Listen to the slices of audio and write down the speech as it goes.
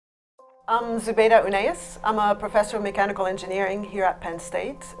I'm Zubeida Unais. I'm a professor of mechanical engineering here at Penn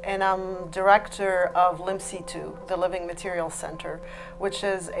State, and I'm director of LivMats, the Living Materials Center, which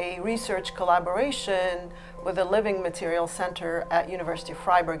is a research collaboration with the Living Materials Center at University of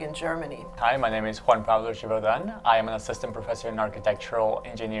Freiburg in Germany. Hi, my name is Juan Pablo Givaudan. I am an assistant professor in architectural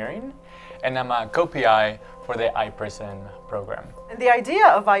engineering, and I'm a co-PI for the iPRISM program. And the idea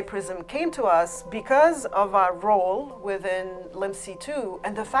of iPRISM came to us because of our role within LivMats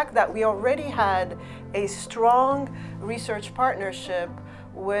and the fact that we already had a strong research partnership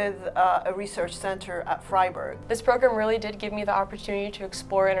with a research center at Freiburg. This program really did give me the opportunity to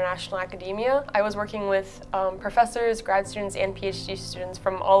explore international academia. I was working with professors, grad students, and Ph.D. students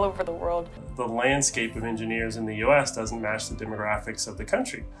from all over the world. The landscape of engineers in the US doesn't match the demographics of the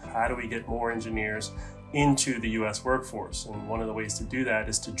country. How do we get more engineers into the US workforce? And one of the ways to do that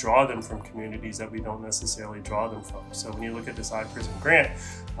is to draw them from communities that we don't necessarily draw them from. So when you look at this iPRISM grant,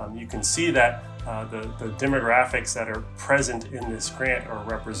 you can see that the demographics that are present in this grant are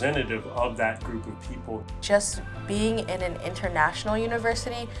representative of that group of people. Just being in an international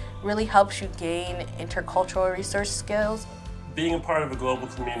university really helps you gain intercultural research skills. Being a part of a global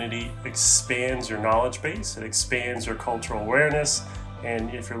community expands your knowledge base, it expands your cultural awareness,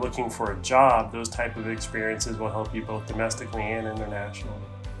 and if you're looking for a job, those type of experiences will help you both domestically and internationally.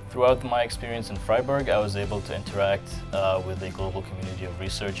 Throughout my experience in Freiburg, I was able to interact with a global community of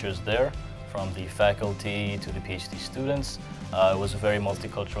researchers there, from the faculty to the PhD students. It was a very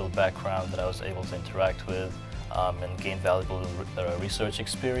multicultural background that I was able to interact with and gain valuable research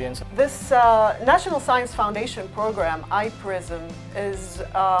experience. This National Science Foundation program, iPRISM, is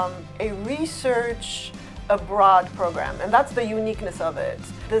a research abroad program, and that's the uniqueness of it.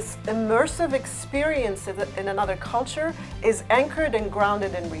 This immersive experience in another culture is anchored and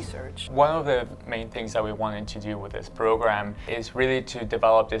grounded in research. One of the main things that we wanted to do with this program is really to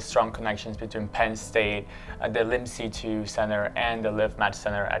develop these strong connections between Penn State, the LivMats Center, and the LivMats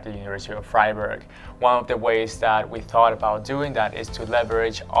Center at the University of Freiburg. One of the ways that we thought about doing that is to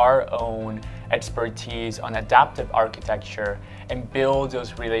leverage our own expertise on adaptive architecture and build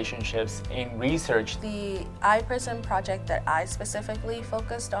those relationships in research. The iPRISM project that I specifically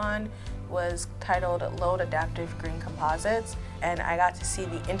focused on was titled Load Adaptive Green Composites, and I got to see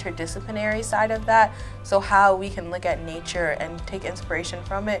the interdisciplinary side of that, so how we can look at nature and take inspiration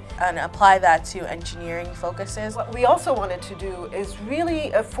from it and apply that to engineering focuses. What we also wanted to do is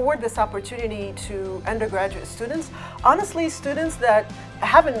really afford this opportunity to undergraduate students, honestly students that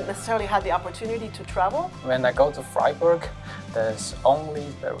haven't necessarily had the opportunity to travel. When I go to Freiburg, there's only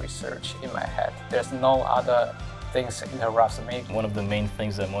the research in my head. There's no other things interrupts me. One of the main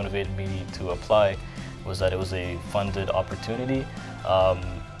things that motivated me to apply was that it was a funded opportunity.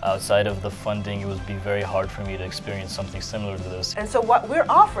 Outside of the funding, it would be very hard for me to experience something similar to this. And so what we're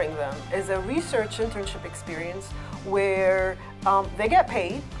offering them is a research internship experience where they get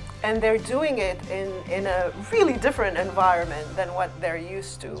paid, and they're doing it in a really different environment than what they're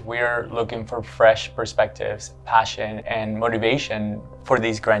used to. We're looking for fresh perspectives, passion, and motivation for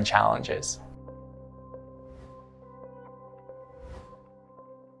these grand challenges.